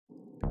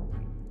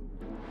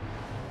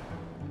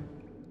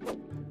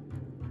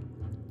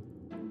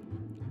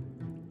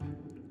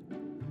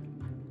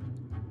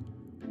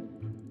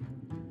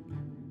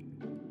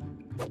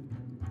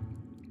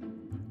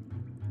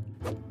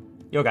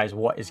Yo guys,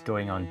 what is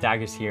going on?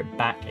 Daggers here,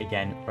 back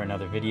again for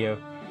another video.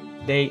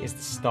 Today is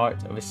the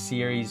start of a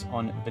series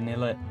on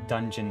vanilla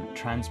dungeon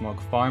transmog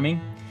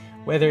farming.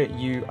 Whether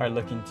you are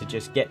looking to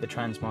just get the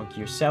transmog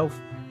yourself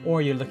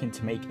or you're looking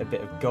to make a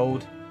bit of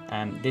gold,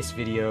 this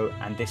video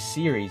and this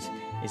series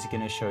is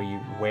going to show you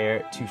where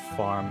to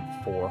farm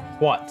for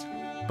what.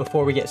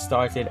 Before we get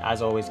started,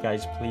 as always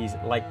guys, please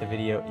like the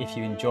video if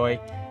you enjoy.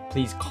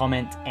 Please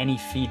comment any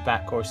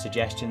feedback or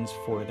suggestions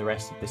for the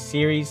rest of the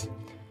series.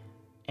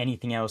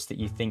 Anything else that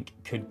you think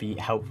could be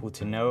helpful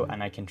to know,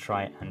 and I can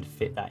try and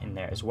fit that in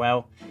there as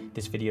well.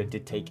 This video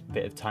did take a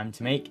bit of time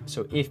to make,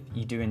 so if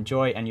you do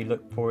enjoy and you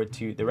look forward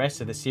to the rest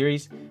of the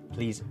series,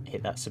 please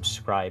hit that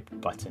subscribe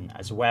button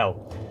as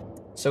well.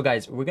 So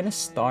guys, we're going to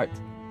start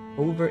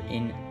over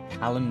in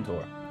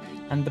Kalimdor,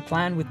 and the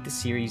plan with the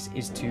series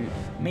is to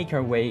make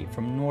our way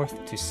from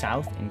north to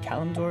south in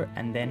Kalimdor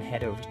and then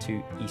head over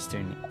to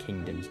Eastern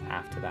Kingdoms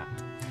after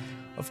that.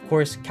 Of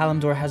course,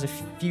 Kalimdor has a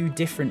few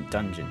different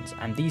dungeons,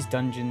 and these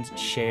dungeons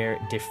share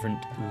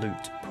different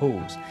loot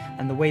pools,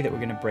 and the way that we're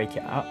going to break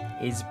it up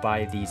is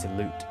by these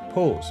loot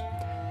pools.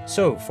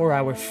 So for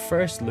our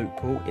first loot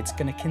pool, it's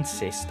going to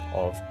consist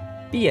of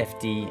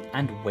BFD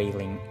and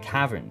Wailing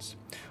Caverns.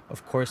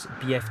 Of course,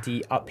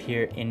 BFD up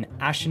here in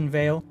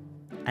Ashenvale,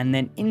 and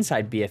then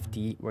inside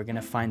BFD we're going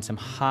to find some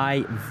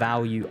high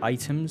value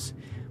items,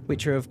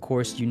 which are of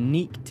course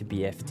unique to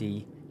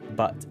BFD,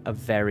 but a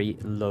very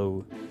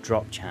low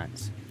drop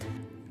chance.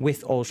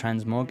 With all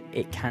transmog,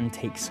 it can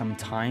take some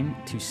time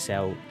to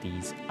sell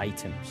these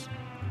items.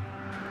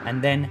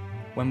 And then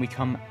when we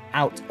come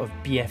out of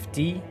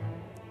BFD,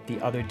 the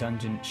other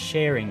dungeon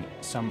sharing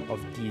some of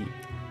the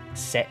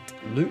set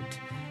loot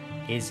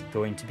is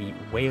going to be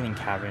Wailing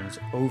Caverns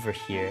over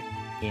here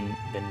in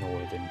the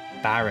Northern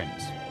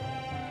Barrens.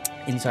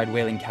 Inside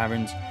Wailing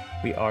Caverns,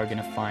 we are going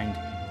to find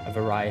a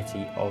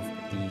variety of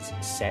these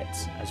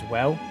sets as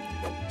well.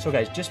 So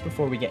guys, just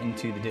before we get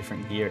into the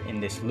different gear in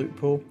this loot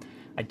pool,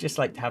 I'd just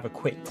like to have a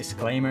quick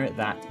disclaimer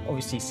that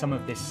obviously some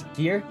of this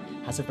gear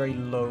has a very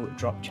low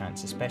drop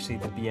chance, especially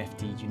the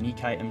BFD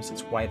Unique Items.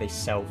 It's why they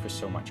sell for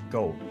so much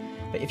gold.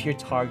 But if you're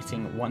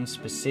targeting one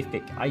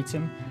specific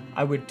item,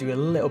 I would do a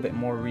little bit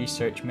more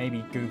research,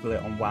 maybe Google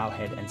it on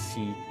Wowhead and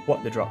see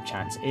what the drop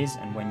chance is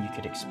and when you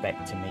could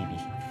expect to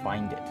maybe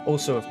find it.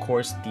 Also, of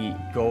course, the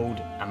gold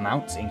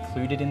amounts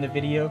included in the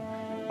video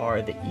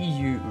are the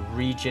EU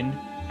region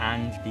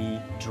and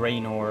the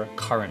Draenor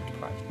current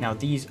price. Now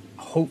these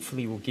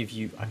hopefully will give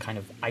you a kind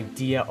of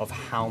idea of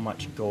how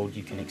much gold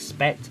you can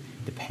expect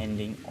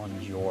depending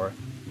on your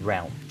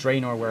realm.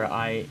 Draenor, where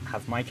I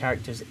have my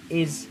characters,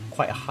 is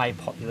quite a high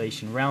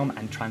population realm,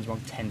 and transmog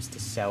tends to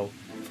sell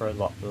for a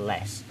lot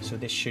less. So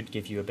this should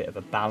give you a bit of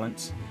a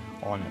balance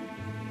on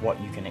what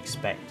you can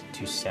expect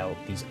to sell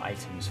these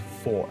items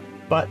for.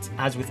 But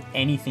as with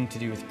anything to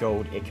do with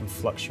gold, it can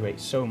fluctuate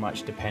so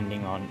much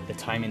depending on the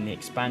time in the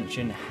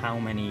expansion, how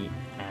many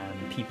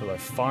people are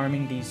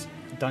farming these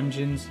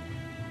dungeons.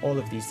 All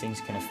of these things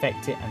can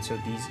affect it, and so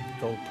these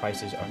gold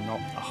prices are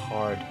not a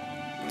hard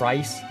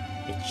price,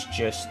 it's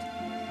just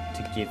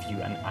to give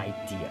you an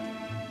idea.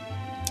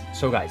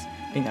 So guys,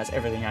 I think that's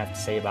everything I have to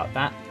say about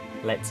that.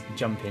 Let's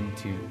jump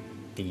into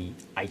the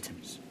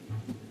items.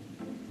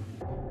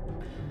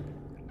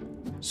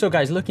 So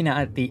guys, looking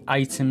at the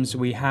items,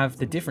 we have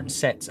the different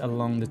sets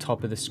along the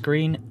top of the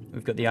screen.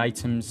 We've got the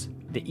items,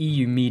 the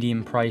EU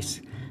medium price,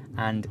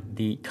 and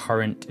the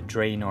current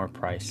Draenor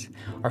price.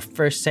 Our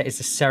first set is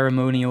the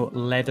Ceremonial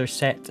Leather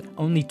set.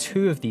 Only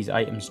 2 of these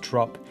items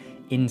drop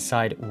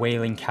inside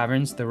Wailing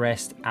Caverns, the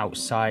rest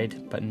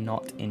outside, but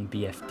not in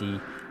BFD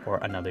or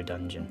another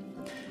dungeon.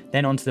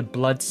 Then onto the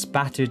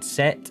Bloodspattered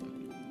set.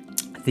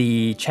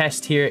 The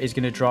chest here is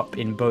going to drop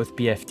in both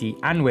BFD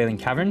and Wailing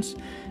Caverns,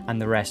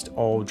 and the rest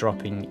all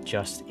dropping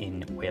just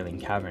in Wailing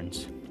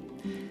Caverns.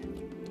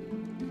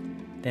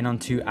 Then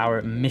onto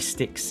our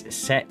Mystics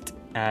set.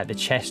 The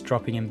chest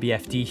dropping in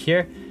BFD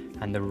here,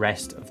 and the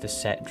rest of the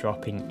set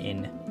dropping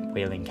in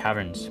Wailing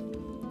Caverns.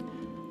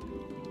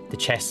 The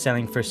chest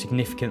selling for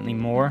significantly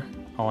more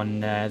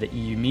on the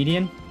EU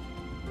median.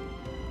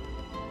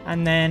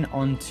 And then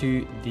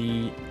onto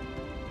the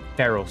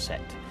Feral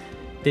set.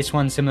 This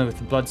one, similar with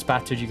the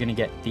Bloodspattered, you're going to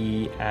get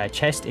the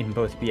chest in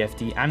both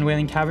BFD and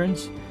Wailing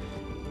Caverns,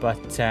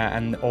 but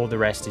and all the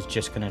rest is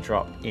just going to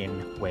drop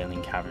in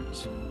Wailing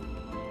Caverns.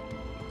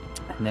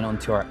 And then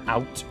onto our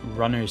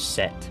Outrunner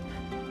set.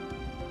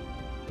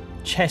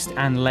 Chest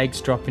and legs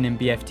dropping in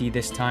BFD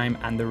this time,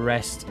 and the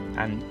rest,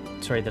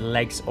 the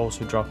legs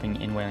also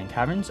dropping in Wailing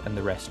Caverns, and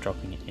the rest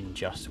dropping in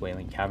just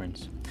Wailing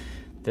Caverns.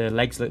 The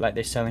legs look like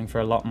they're selling for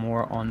a lot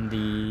more on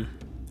the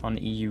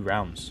EU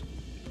realms.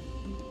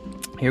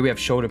 Here we have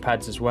shoulder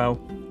pads as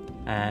well,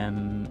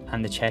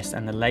 and the chest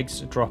and the legs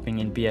dropping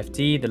in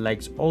BFD, the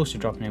legs also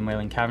dropping in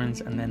Wailing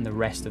Caverns, and then the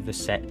rest of the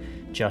set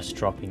just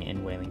dropping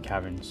in Wailing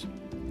Caverns.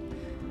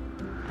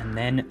 And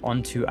then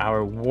onto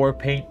our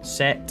Warpaint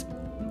set.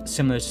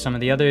 Similar to some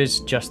of the others,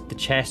 just the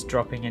chest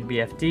dropping in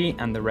BFD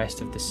and the rest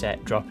of the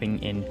set dropping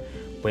in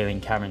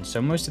Wailing Caverns.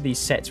 So most of these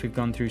sets we've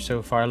gone through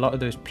so far, a lot of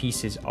those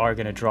pieces are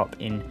going to drop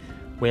in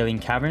Wailing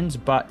Caverns,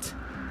 but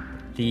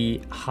the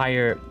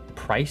higher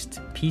priced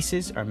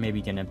pieces are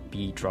maybe going to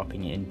be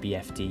dropping in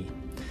BFD.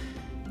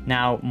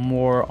 Now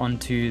more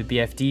onto the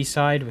BFD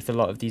side, with a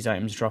lot of these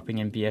items dropping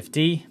in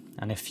BFD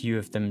and a few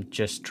of them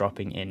just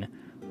dropping in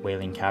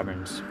Wailing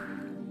Caverns.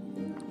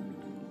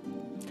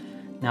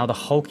 Now the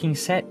hulking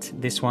set,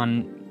 this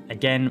one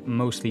again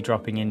mostly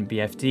dropping in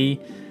BFD,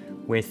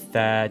 with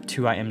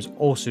 2 items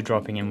also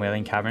dropping in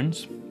Wailing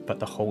Caverns, but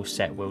the whole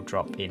set will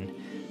drop in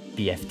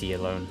BFD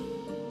alone.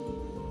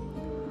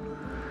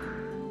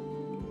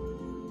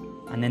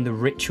 And then the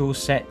ritual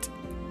set,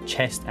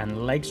 chest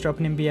and legs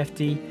dropping in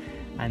BFD,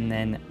 and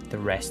then the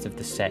rest of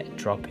the set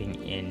dropping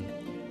in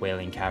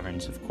Wailing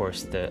Caverns. Of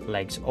course, the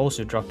legs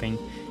also dropping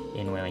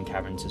in Wailing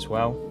Caverns as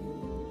well.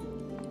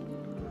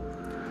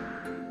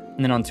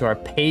 And then onto our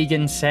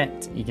Pagan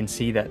set, you can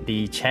see that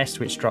the chest,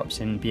 which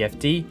drops in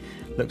BFD,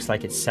 looks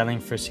like it's selling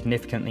for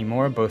significantly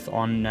more, both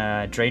on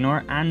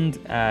Draenor and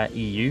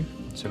EU.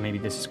 So maybe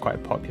this is quite a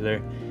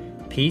popular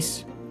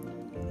piece.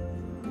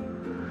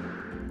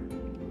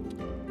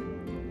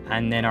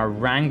 And then our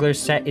Wrangler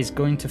set is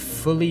going to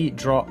fully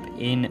drop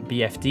in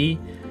BFD,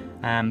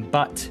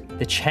 but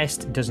the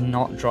chest does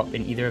not drop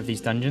in either of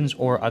these dungeons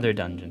or other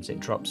dungeons.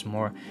 It drops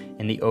more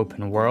in the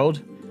open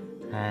world,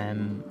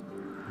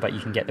 but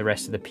you can get the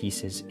rest of the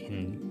pieces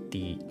in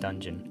the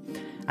dungeon.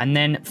 And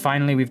then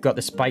finally, we've got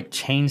the Spike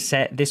Chain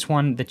set. This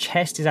one, the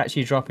chest is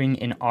actually dropping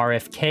in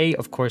RFK,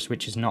 of course,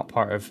 which is not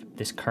part of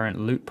this current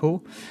loot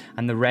pool,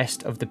 and the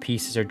rest of the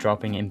pieces are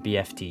dropping in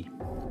BFD.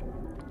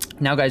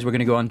 Now guys, we're going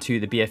to go on to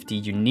the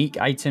BFD Unique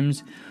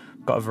Items.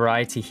 Got a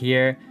variety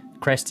here.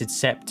 Crested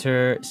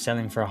Scepter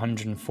selling for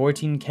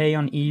 114k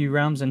on EU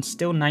Realms and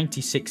still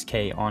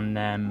 96k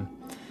on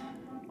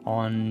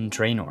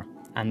Draenor.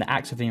 And the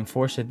Axe of the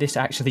Enforcer, this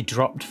actually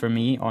dropped for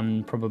me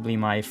on probably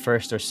my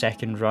first or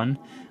second run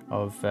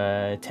of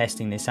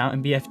testing this out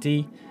in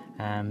BFD,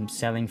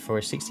 selling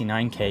for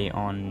 69k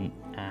on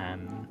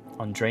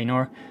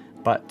Draenor,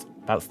 but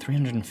about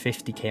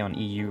 350k on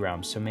EU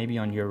Realms. So maybe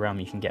on your realm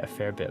you can get a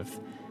fair bit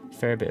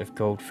of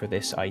gold for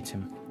this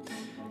item.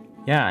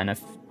 Yeah, and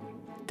if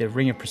the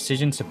Ring of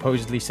Precision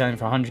supposedly selling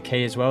for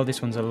 100k as well.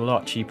 This one's a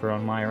lot cheaper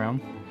on my realm.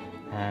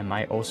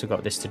 I also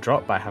got this to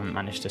drop, but I haven't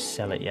managed to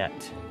sell it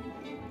yet.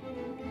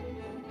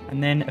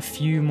 And then a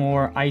few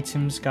more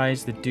items,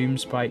 guys. The Doom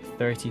Spike,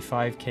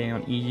 35k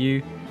on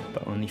EU,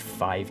 but only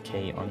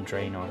 5k on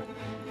Draenor.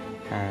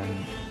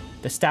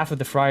 The Staff of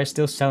the Friar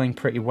still selling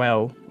pretty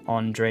well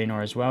on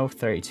Draenor as well,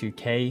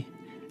 32k.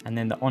 And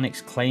then the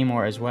Onyx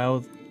Claymore as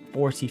well,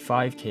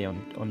 45k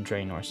on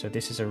Draenor. So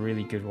this is a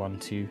really good one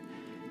to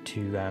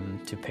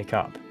pick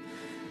up.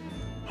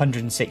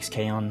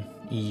 106k on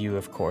EU,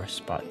 of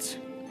course, but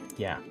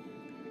yeah.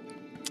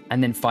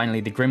 And then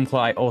finally, the Grimclaw,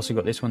 I also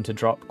got this one to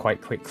drop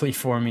quite quickly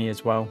for me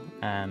as well.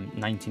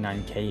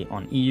 99k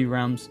on EU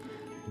realms,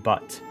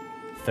 but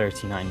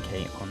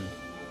 39k on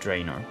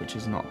Draenor, which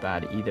is not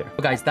bad either.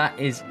 So guys, that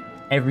is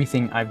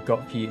everything I've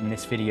got for you in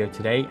this video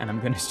today, and I'm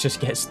going to just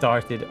get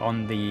started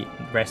on the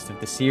rest of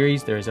the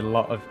series. There is a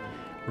lot of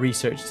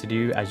research to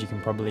do, as you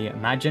can probably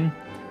imagine.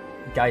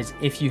 Guys,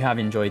 if you have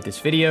enjoyed this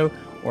video,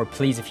 or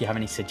please, if you have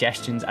any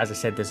suggestions, as I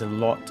said, there's a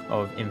lot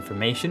of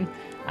information,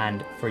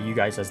 and for you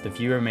guys as the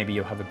viewer, maybe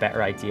you'll have a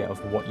better idea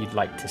of what you'd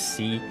like to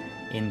see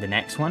in the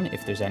next one.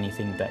 If there's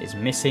anything that is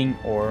missing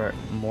or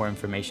more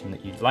information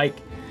that you'd like,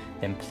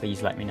 then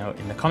please let me know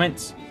in the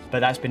comments. But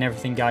that's been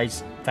everything,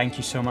 guys. Thank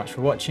you so much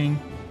for watching.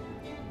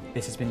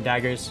 This has been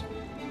Daggers.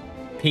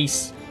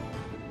 Peace.